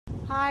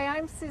Hi,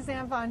 I'm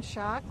Suzanne Von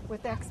Schack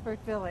with Expert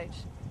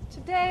Village.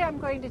 Today I'm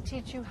going to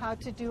teach you how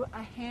to do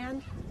a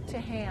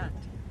hand-to-hand.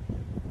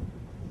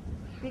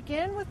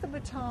 Begin with the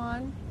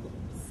baton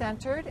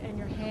centered and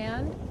your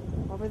hand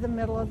over the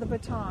middle of the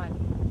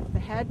baton. The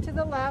head to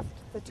the left,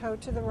 the toe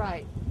to the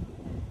right.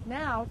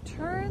 Now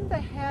turn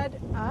the head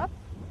up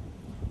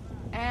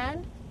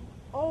and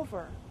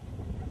over.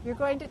 You're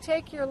going to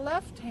take your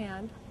left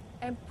hand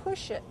and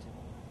push it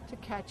to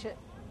catch it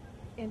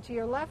into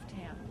your left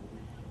hand.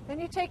 Then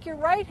you take your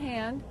right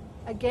hand,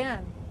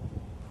 again,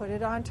 put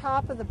it on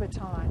top of the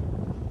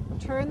baton.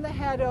 Turn the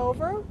head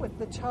over with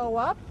the toe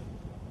up.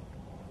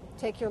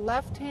 Take your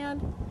left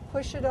hand,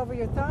 push it over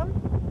your thumb,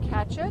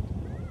 catch it.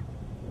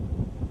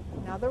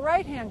 Now the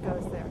right hand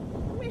goes there.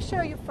 Let me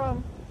show you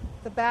from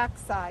the back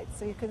side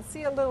so you can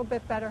see a little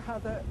bit better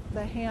how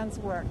the hands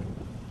work.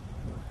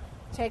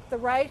 Take the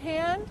right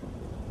hand,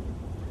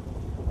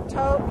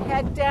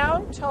 head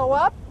down, toe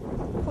up,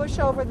 push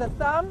over the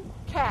thumb,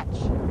 catch.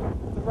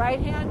 The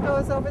right hand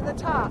goes over the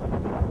top.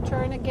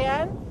 Turn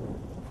again,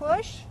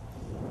 push.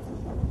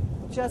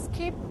 Just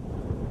keep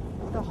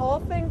the whole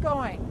thing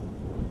going.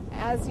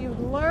 As you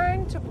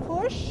learn to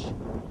push,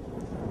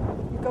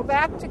 you go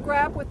back to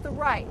grab with the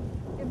right.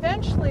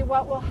 Eventually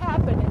what will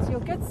happen is you'll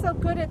get so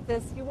good at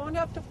this, you won't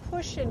have to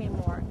push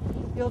anymore.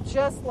 You'll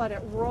just let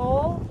it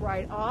roll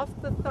right off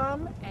the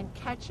thumb and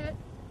catch it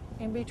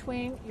in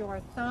between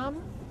your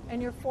thumb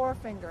and your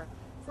forefinger.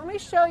 So let me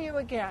show you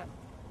again.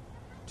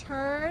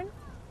 Turn,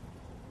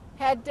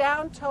 head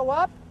down, toe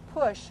up,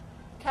 push.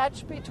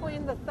 Catch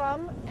between the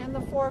thumb and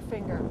the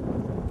forefinger.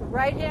 The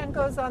right hand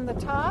goes on the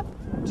top,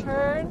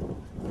 turn,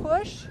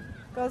 push,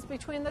 goes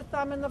between the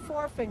thumb and the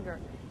forefinger.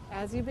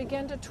 As you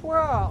begin to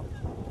twirl,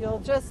 you'll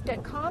just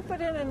get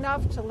confident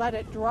enough to let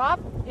it drop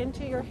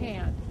into your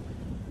hand.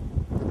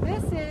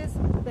 This is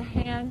the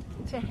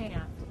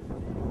hand-to-hand.